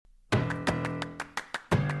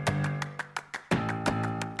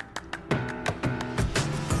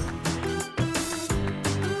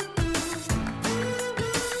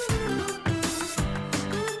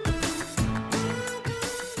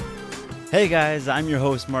Hey guys, I'm your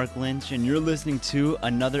host Mark Lynch, and you're listening to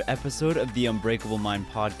another episode of the Unbreakable Mind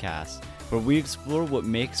podcast, where we explore what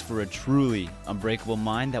makes for a truly unbreakable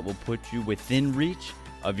mind that will put you within reach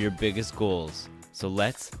of your biggest goals. So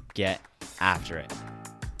let's get after it.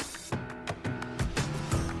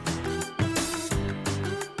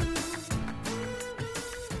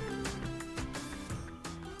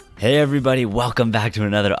 Hey everybody, welcome back to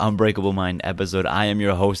another Unbreakable Mind episode. I am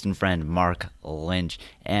your host and friend, Mark Lynch,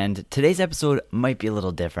 and today's episode might be a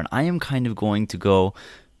little different. I am kind of going to go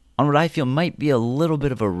on what I feel might be a little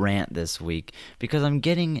bit of a rant this week, because I'm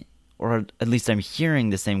getting, or at least I'm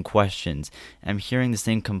hearing the same questions. I'm hearing the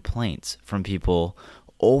same complaints from people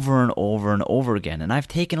over and over and over again, and I've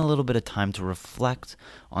taken a little bit of time to reflect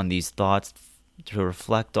on these thoughts, to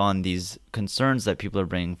reflect on these concerns that people are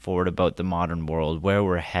bringing forward about the modern world, where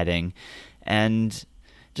we're heading, and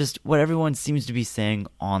just what everyone seems to be saying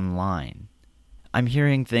online. I'm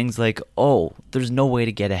hearing things like, oh, there's no way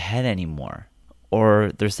to get ahead anymore.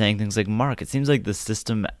 Or they're saying things like, Mark, it seems like the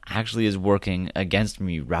system actually is working against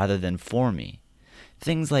me rather than for me.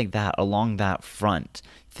 Things like that along that front.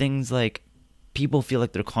 Things like people feel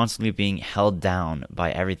like they're constantly being held down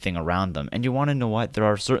by everything around them. And you want to know what? There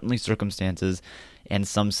are certainly circumstances and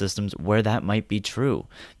some systems where that might be true.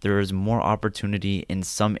 There is more opportunity in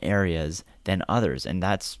some areas than others, and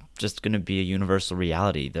that's just going to be a universal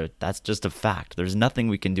reality. That's just a fact. There's nothing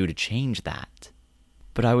we can do to change that.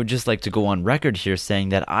 But I would just like to go on record here saying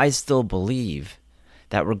that I still believe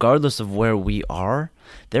that regardless of where we are,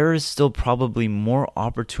 there is still probably more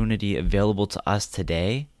opportunity available to us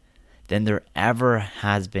today than there ever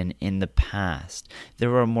has been in the past.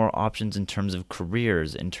 There are more options in terms of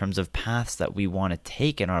careers, in terms of paths that we want to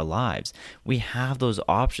take in our lives. We have those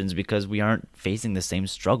options because we aren't facing the same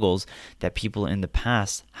struggles that people in the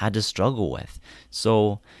past had to struggle with.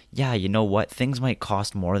 So, yeah, you know what? Things might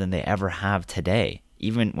cost more than they ever have today,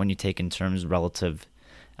 even when you take in terms relative,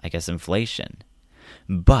 inflation.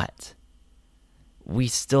 But we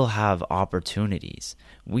still have opportunities.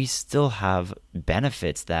 We still have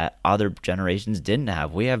benefits that other generations didn't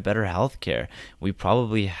have. We have better healthcare. We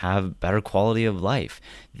probably have better quality of life.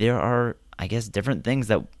 There are, different things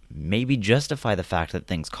that maybe justify the fact that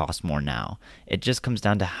things cost more now. It just comes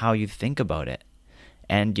down to how you think about it.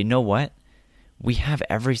 And you know what? We have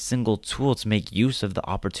every single tool to make use of the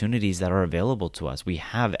opportunities that are available to us. We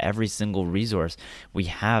have every single resource. We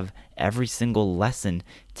have every single lesson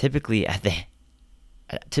typically at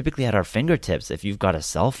our fingertips. If you've got a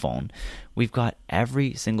cell phone, we've got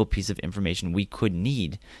every single piece of information we could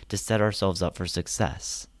need to set ourselves up for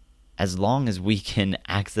success. As long as we can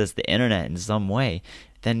access the internet in some way,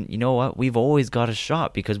 then you know what? We've always got a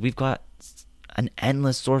shot because we've got an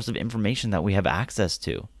endless source of information that we have access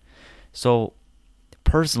to. So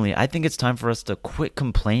personally, I think it's time for us to quit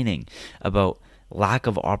complaining about lack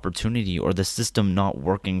of opportunity or the system not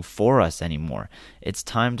working for us anymore. It's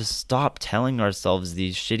time to stop telling ourselves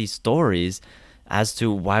these shitty stories as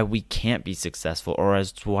to why we can't be successful, or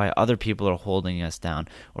as to why other people are holding us down,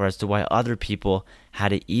 or as to why other people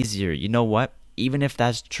had it easier. You know what? Even if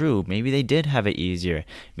that's true, maybe they did have it easier.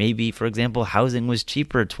 Maybe, for example, housing was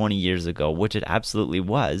cheaper 20 years ago, which it absolutely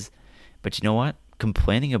was. But you know what?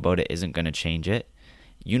 Complaining about it isn't going to change it.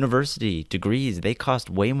 University degrees, they cost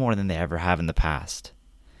way more than they ever have in the past.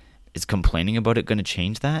 Is complaining about it going to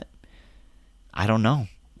change that? I don't know.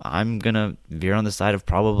 I'm going to veer on the side of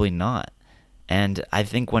probably not. And I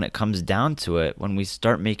think when it comes down to it, when we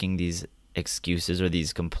start making these excuses or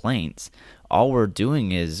these complaints, all we're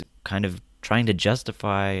doing is kind of trying to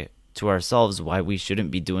justify to ourselves why we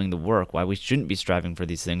shouldn't be doing the work, why we shouldn't be striving for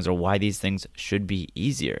these things, or why these things should be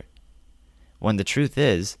easier. When the truth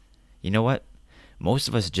is, you know what? Most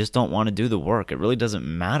of us just don't want to do the work. It really doesn't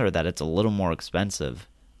matter that it's a little more expensive.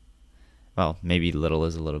 Well, maybe little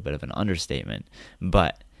is a little bit of an understatement,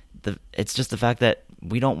 but it's just the fact that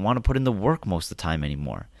we don't want to put in the work most of the time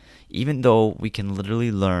anymore. Even though we can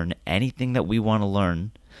literally learn anything that we want to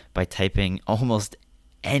learn by typing almost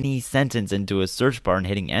any sentence into a search bar and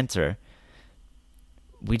hitting enter,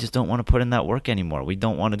 we just don't want to put in that work anymore. We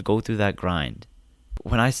don't want to go through that grind.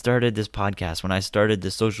 When I started this podcast, when I started the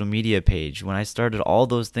social media page, when I started all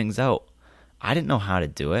those things out, I didn't know how to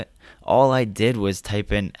do it. All I did was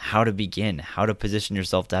type in how to begin, how to position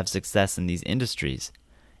yourself to have success in these industries.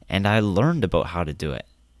 And I learned about how to do it.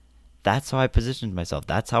 That's how I positioned myself.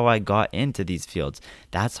 That's how I got into these fields.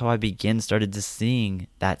 That's how I started to seeing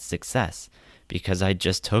that success. Because I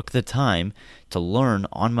just took the time to learn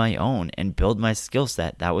on my own and build my skill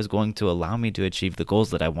set that was going to allow me to achieve the goals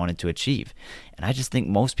that I wanted to achieve. And I just think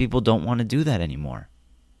most people don't want to do that anymore.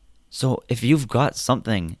 So if you've got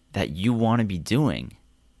something that you want to be doing,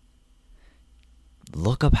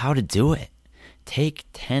 look up how to do it. Take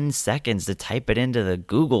 10 seconds to type it into the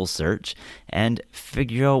Google search and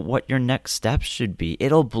figure out what your next steps should be.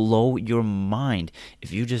 It'll blow your mind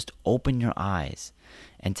if you just open your eyes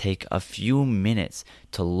and take a few minutes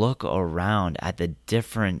to look around at the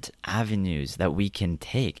different avenues that we can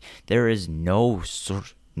take. There is no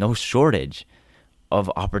shortage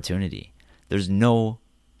of opportunity. There's no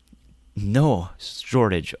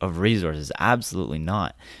shortage of resources. Absolutely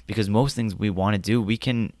not. Because most things we want to do, we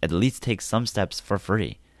can at least take some steps for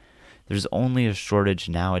free. There's only a shortage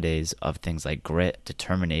nowadays of things like grit,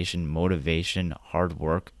 determination, motivation, hard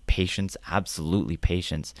work, patience, absolutely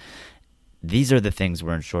patience. These are the things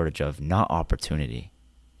we're in shortage of, not opportunity.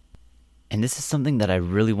 And this is something that I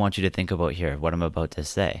really want you to think about here, what I'm about to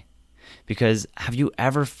say. Because have you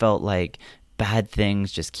ever felt like bad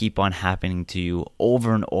things just keep on happening to you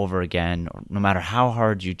over and over again? No matter how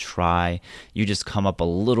hard you try, you just come up a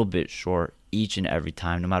little bit short each and every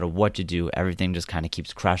time. No matter what you do, everything just kind of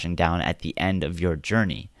keeps crashing down at the end of your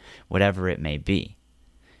journey, whatever it may be.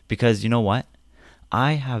 Because you know what?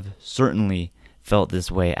 I have certainly felt this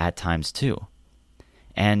way at times too.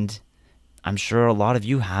 And I'm sure a lot of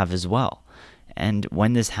you have as well. And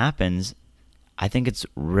when this happens, I think it's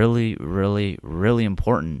really, really, really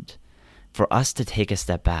important for us to take a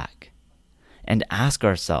step back and ask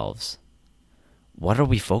ourselves, what are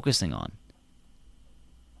we focusing on?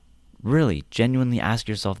 Really, genuinely ask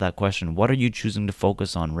yourself that question. What are you choosing to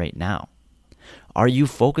focus on right now? Are you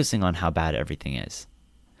focusing on how bad everything is?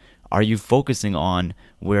 Are you focusing on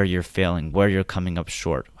where you're failing, where you're coming up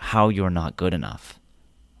short, how you're not good enough?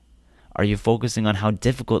 Are you focusing on how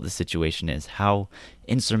difficult the situation is, how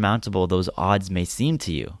insurmountable those odds may seem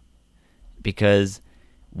to you? Because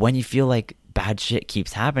when you feel like bad shit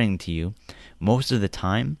keeps happening to you, most of the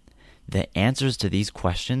time, the answers to these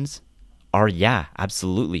questions are yeah,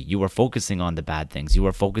 absolutely. You are focusing on the bad things. You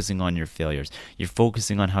are focusing on your failures. You're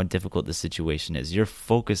focusing on how difficult the situation is. You're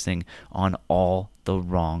focusing on all the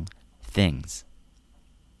wrong things.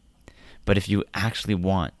 But if you actually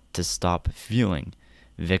want to stop feeling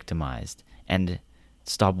victimized and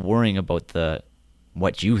stop worrying about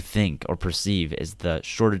what you think or perceive is the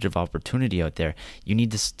shortage of opportunity out there, you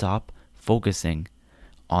need to stop focusing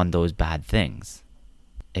on those bad things.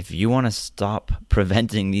 If you want to stop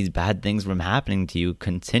preventing these bad things from happening to you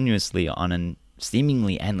continuously on a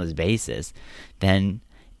seemingly endless basis, then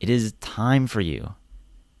it is time for you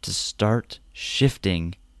to start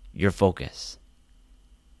shifting your focus.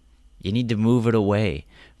 You need to move it away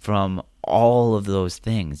from all of those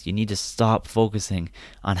things. You need to stop focusing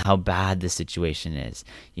on how bad the situation is.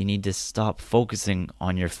 You need to stop focusing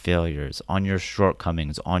on your failures, on your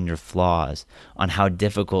shortcomings, on your flaws, on how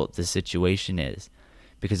difficult the situation is.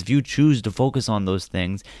 Because if you choose to focus on those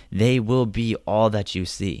things, they will be all that you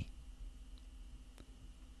see.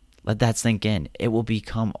 Let that sink in. It will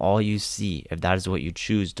become all you see if that is what you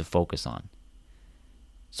choose to focus on.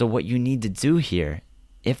 So what you need to do here,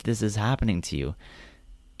 if this is happening to you,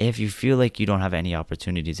 if you feel like you don't have any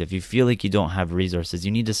opportunities, if you feel like you don't have resources,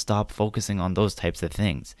 you need to stop focusing on those types of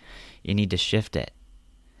things. You need to shift it.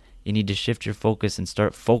 You need to shift your focus and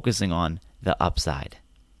start focusing on the upside.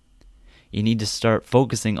 You need to start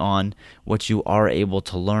focusing on what you are able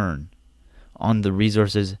to learn, on the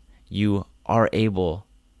resources you are able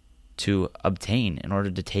to obtain in order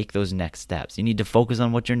to take those next steps. You need to focus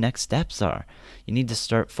on what your next steps are. You need to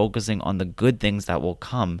start focusing on the good things that will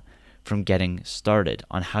come from getting started,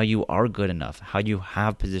 on how you are good enough, how you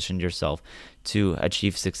have positioned yourself to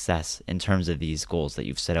achieve success in terms of these goals that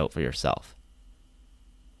you've set out for yourself.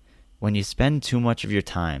 When you spend too much of your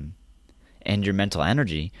time and your mental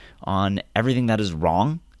energy on everything that is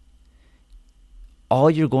wrong, all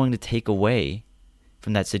you're going to take away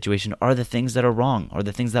from that situation are the things that are wrong, or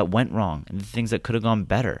the things that went wrong, and the things that could have gone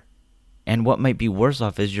better. And what might be worse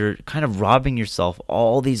off is you're kind of robbing yourself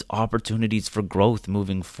all these opportunities for growth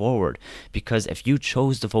moving forward. Because if you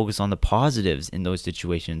chose to focus on the positives in those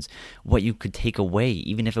situations, what you could take away,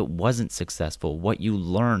 even if it wasn't successful, what you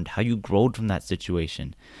learned, how you growed from that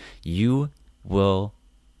situation, you will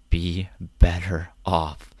be better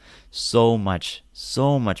off. So much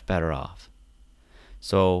better off.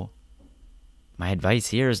 So my advice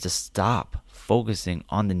here is to stop focusing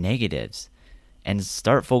on the negatives and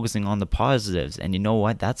start focusing on the positives. And you know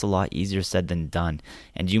what? That's a lot easier said than done.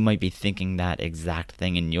 And you might be thinking that exact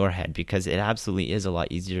thing in your head, because it absolutely is a lot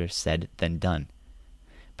easier said than done.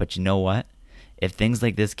 But you know what? If things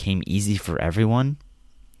like this came easy for everyone,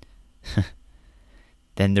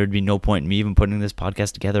 then there'd be no point in me even putting this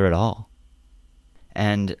podcast together at all.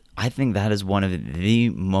 And I think that is one of the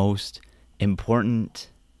most important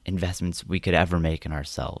investments we could ever make in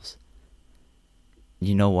ourselves.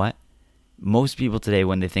 you know what? Most people today,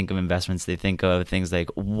 when they think of investments, they think of things like,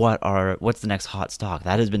 what's the next hot stock?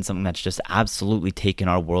 That has been something that's just absolutely taken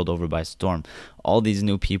our world over by storm. All these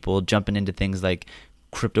new people jumping into things like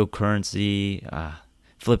cryptocurrency,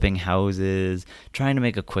 flipping houses, trying to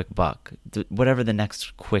make a quick buck, whatever the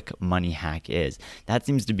next quick money hack is. That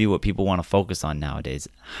seems to be what people want to focus on nowadays.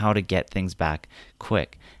 How to get things back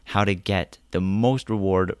quick. How to get the most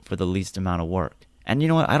reward for the least amount of work. And you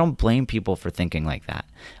know what? I don't blame people for thinking like that.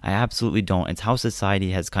 I absolutely don't. It's how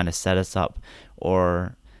society has kind of set us up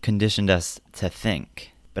or conditioned us to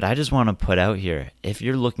think. But I just want to put out here, if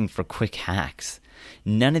you're looking for quick hacks,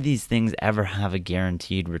 none of these things ever have a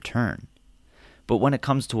guaranteed return. But when it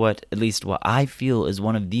comes to at least what I feel is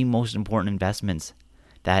one of the most important investments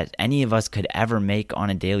that any of us could ever make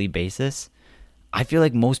on a daily basis, I feel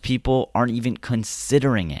like most people aren't even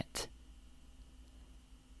considering it.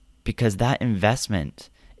 Because that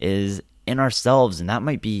investment is in ourselves, and that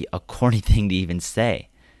might be a corny thing to even say.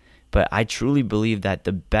 But I truly believe that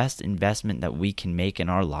the best investment that we can make in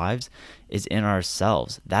our lives is in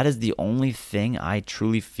ourselves. That is the only thing I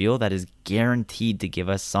truly feel that is guaranteed to give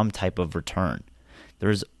us some type of return.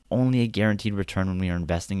 There's only a guaranteed return when we are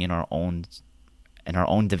investing in our own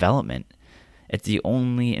development. It's the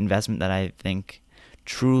only investment that I think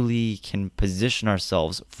truly can position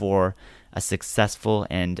ourselves for a successful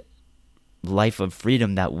and life of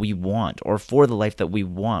freedom that we want, or for the life that we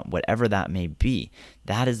want, whatever that may be.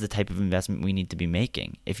 That is the type of investment we need to be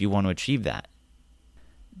making if you want to achieve that.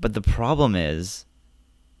 But the problem is,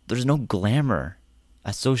 there's no glamour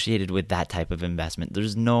associated with that type of investment.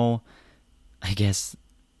 There's no,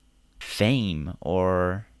 fame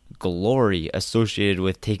or glory associated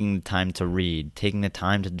with taking the time to read, taking the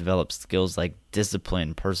time to develop skills like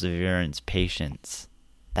discipline, perseverance, patience.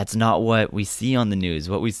 That's not what we see on the news.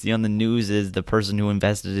 What we see on the news is the person who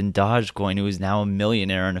invested in Dogecoin who is now a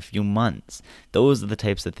millionaire in a few months. Those are the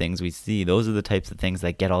types of things we see. Those are the types of things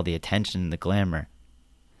that get all the attention and the glamour.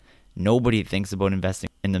 Nobody thinks about investing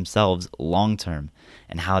in themselves long term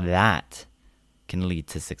and how that can lead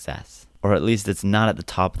to success. Or at least it's not at the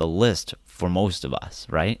top of the list for most of us,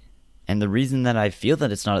 right? And the reason that I feel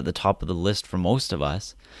that it's not at the top of the list for most of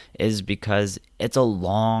us is because it's a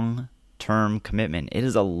long-term commitment. It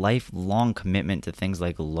is a lifelong commitment to things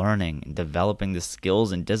like learning and developing the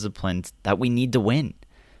skills and disciplines that we need to win.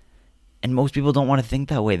 And most people don't want to think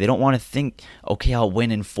that way. They don't want to think, okay, I'll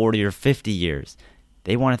win in 40 or 50 years.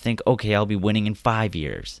 They want to think, okay, I'll be winning in 5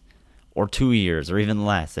 years or 2 years or even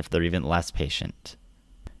less if they're even less patient.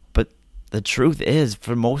 But the truth is,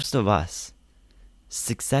 for most of us,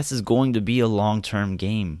 success is going to be a long-term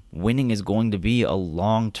game. Winning is going to be a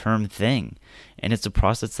long-term thing. And it's a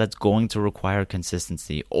process that's going to require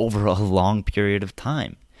consistency over a long period of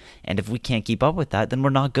time. And if we can't keep up with that, then we're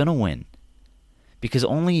not going to win. Because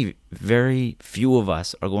only very few of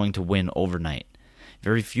us are going to win overnight.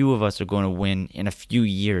 Very few of us are going to win in a few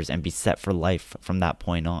years and be set for life from that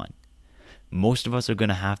point on. Most of us are going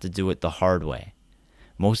to have to do it the hard way.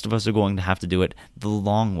 Most of us are going to have to do it the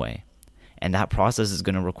long way. And that process is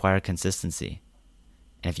going to require consistency.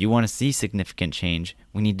 And if you want to see significant change,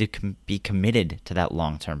 we need to be committed to that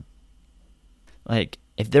long term. Like,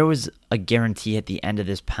 if there was a guarantee at the end of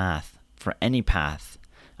this path, for any path,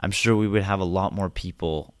 I'm sure we would have a lot more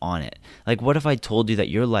people on it. Like, what if I told you that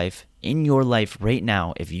in your life right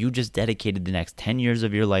now, if you just dedicated the next 10 years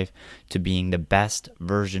of your life to being the best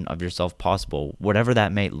version of yourself possible, whatever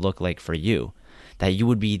that may look like for you, that you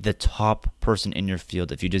would be the top person in your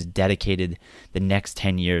field if you just dedicated the next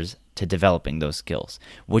 10 years to developing those skills?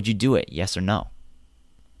 Would you do it? Yes or no?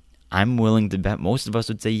 I'm willing to bet most of us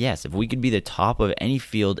would say yes. If we could be the top of any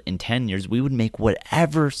field in 10 years, we would make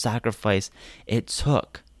whatever sacrifice it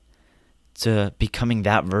took to becoming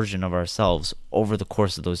that version of ourselves over the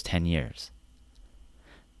course of those 10 years.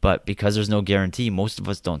 But because there's no guarantee, most of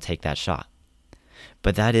us don't take that shot.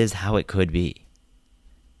 But that is how it could be.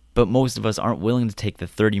 But most of us aren't willing to take the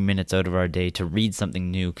 30 minutes out of our day to read something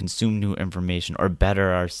new, consume new information, or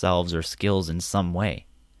better ourselves or skills in some way.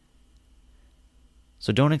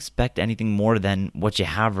 So don't expect anything more than what you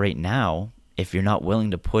have right now if you're not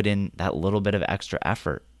willing to put in that little bit of extra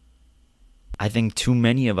effort. I think too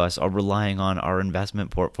many of us are relying on our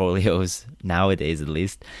investment portfolios, nowadays at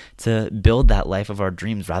least, to build that life of our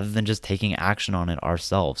dreams rather than just taking action on it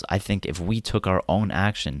ourselves. I think if we took our own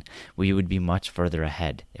action, we would be much further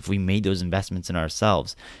ahead. If we made those investments in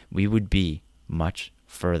ourselves, we would be much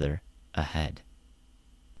further ahead.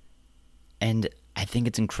 And I think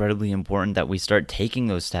it's incredibly important that we start taking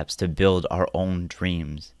those steps to build our own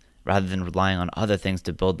dreams, rather than relying on other things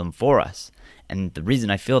to build them for us. And the reason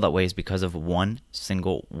I feel that way is because of one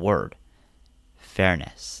single word: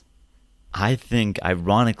 fairness. I think,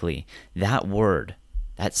 ironically, that word,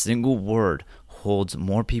 that single word, holds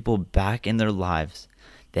more people back in their lives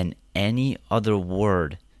than any other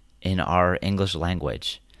word in our English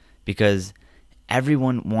language. Because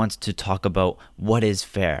everyone wants to talk about what is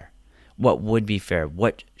fair, what would be fair,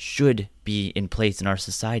 what should be in place in our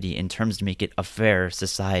society in terms to make it a fair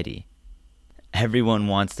society. Everyone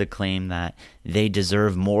wants to claim that they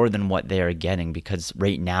deserve more than what they are getting because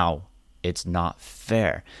right now it's not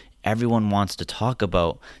fair. Everyone wants to talk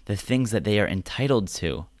about the things that they are entitled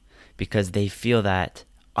to because they feel that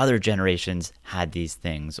other generations had these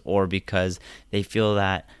things, or because they feel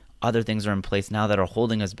that other things are in place now that are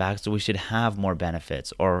holding us back, so we should have more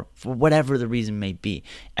benefits, or for whatever the reason may be.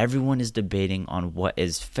 Everyone is debating on what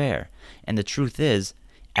is fair. And the truth is,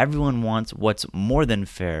 everyone wants what's more than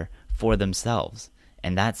fair for themselves.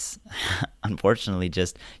 And that's unfortunately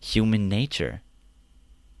just human nature.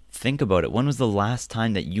 Think about it. When was the last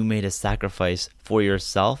time that you made a sacrifice for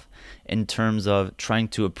yourself in terms of trying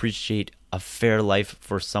to appreciate a fair life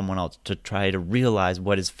for someone else, to try to realize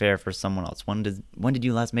what is fair for someone else? When did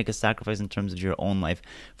you last make a sacrifice in terms of your own life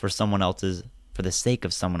for someone else's, for the sake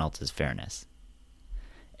of someone else's fairness?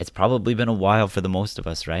 It's probably been a while for the most of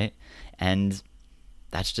us, right? And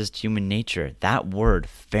that's just human nature. That word,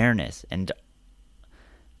 fairness, and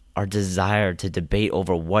our desire to debate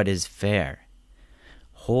over what is fair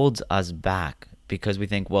holds us back because we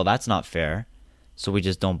think, well, that's not fair, so we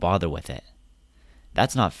just don't bother with it.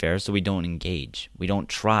 That's not fair, so we don't engage. We don't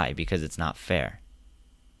try because it's not fair.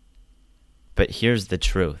 But here's the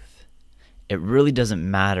truth. It really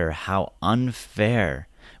doesn't matter how unfair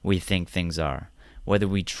we think things are, whether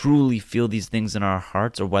we truly feel these things in our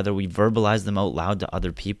hearts or whether we verbalize them out loud to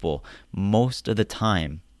other people. Most of the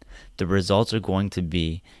time, the results are going to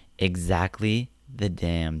be exactly the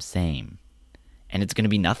damn same. And it's going to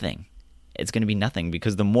be nothing. It's going to be nothing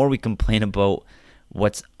because the more we complain about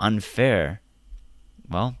what's unfair,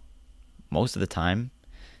 well, most of the time,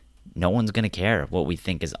 no one's going to care what we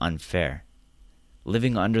think is unfair.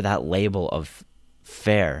 Living under that label of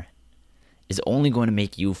fair is only going to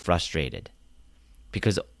make you frustrated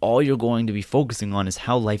because all you're going to be focusing on is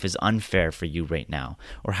how life is unfair for you right now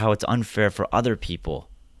or how it's unfair for other people.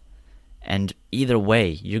 And either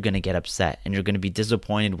way, you're going to get upset and you're going to be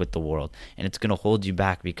disappointed with the world, and it's going to hold you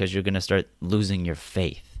back because you're going to start losing your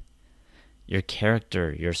faith, your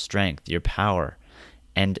character, your strength, your power.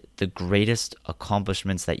 And the greatest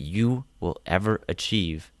accomplishments that you will ever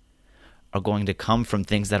achieve are going to come from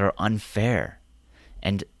things that are unfair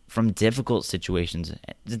and from difficult situations.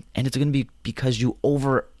 And it's going to be because you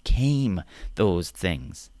overcame those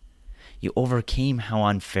things. You overcame how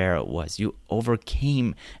unfair it was. You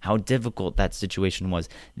overcame how difficult that situation was.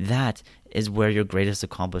 That is where your greatest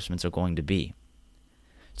accomplishments are going to be.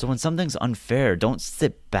 So when something's unfair, don't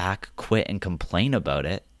sit back, quit, and complain about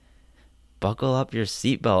it. Buckle up your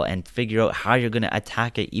seatbelt and figure out how you're going to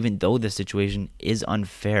attack it even though the situation is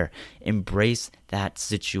unfair. Embrace that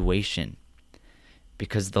situation.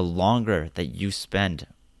 Because the longer that you spend,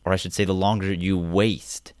 or I should say the longer you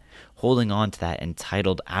waste, holding on to that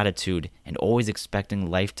entitled attitude and always expecting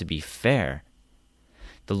life to be fair,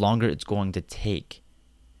 the longer it's going to take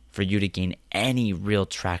for you to gain any real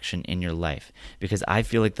traction in your life. Because I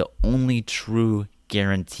feel like the only true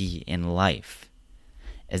guarantee in life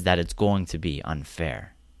is that it's going to be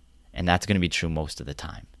unfair. And that's going to be true most of the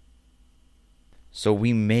time. So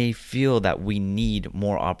we may feel that we need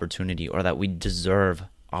more opportunity or that we deserve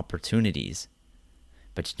opportunities.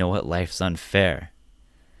 But you know what? Life's unfair.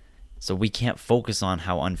 So we can't focus on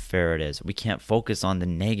how unfair it is. We can't focus on the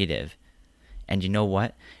negative. And you know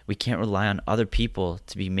what? We can't rely on other people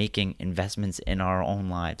to be making investments in our own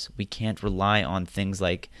lives. We can't rely on things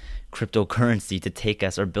like cryptocurrency to take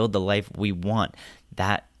us or build the life we want.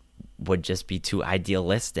 That would just be too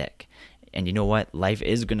idealistic. And you know what? Life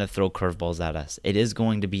is going to throw curveballs at us. It is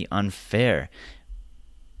going to be unfair.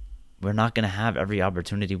 We're not going to have every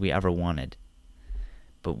opportunity we ever wanted.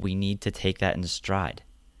 But we need to take that in stride.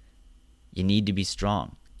 You need to be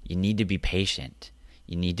strong. You need to be patient.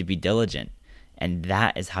 You need to be diligent. And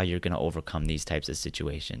that is how you're going to overcome these types of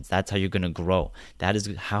situations. That's how you're going to grow. That is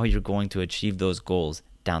how you're going to achieve those goals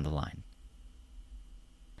down the line.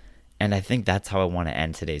 And I think that's how I want to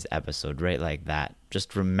end today's episode, right like that.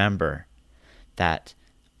 Just remember that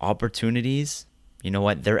opportunities, you know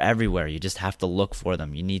what, they're everywhere. You just have to look for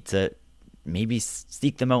them. You need to maybe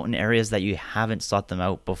seek them out in areas that you haven't sought them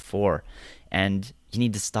out before. And you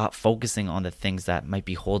need to stop focusing on the things that might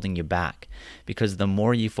be holding you back. Because the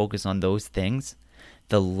more you focus on those things,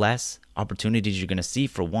 the less opportunities you're going to see,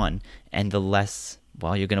 for one, and the less,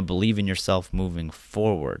 well, you're going to believe in yourself moving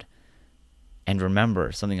forward. And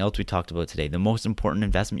remember, something else we talked about today, the most important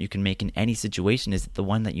investment you can make in any situation is the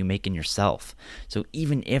one that you make in yourself. So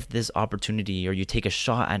even if this opportunity, or you take a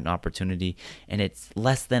shot at an opportunity and it's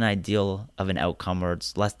less than ideal of an outcome, or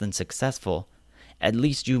it's less than successful, at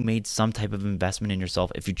least you made some type of investment in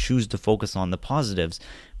yourself if you choose to focus on the positives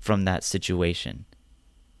from that situation.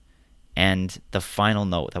 And the final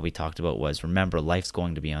note that we talked about was, remember, life's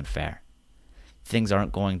going to be unfair. Things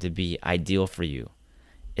aren't going to be ideal for you.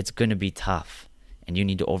 It's going to be tough, and you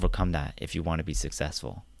need to overcome that if you want to be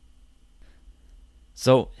successful.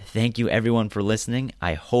 So, thank you everyone for listening.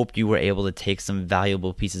 I hope you were able to take some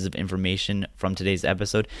valuable pieces of information from today's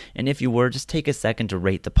episode. And if you were, just take a second to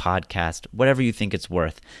rate the podcast, whatever you think it's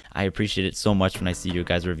worth. I appreciate it so much when I see your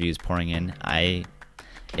guys' reviews pouring in.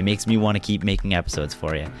 It makes me want to keep making episodes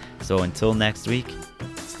for you. So until next week,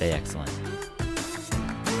 stay excellent.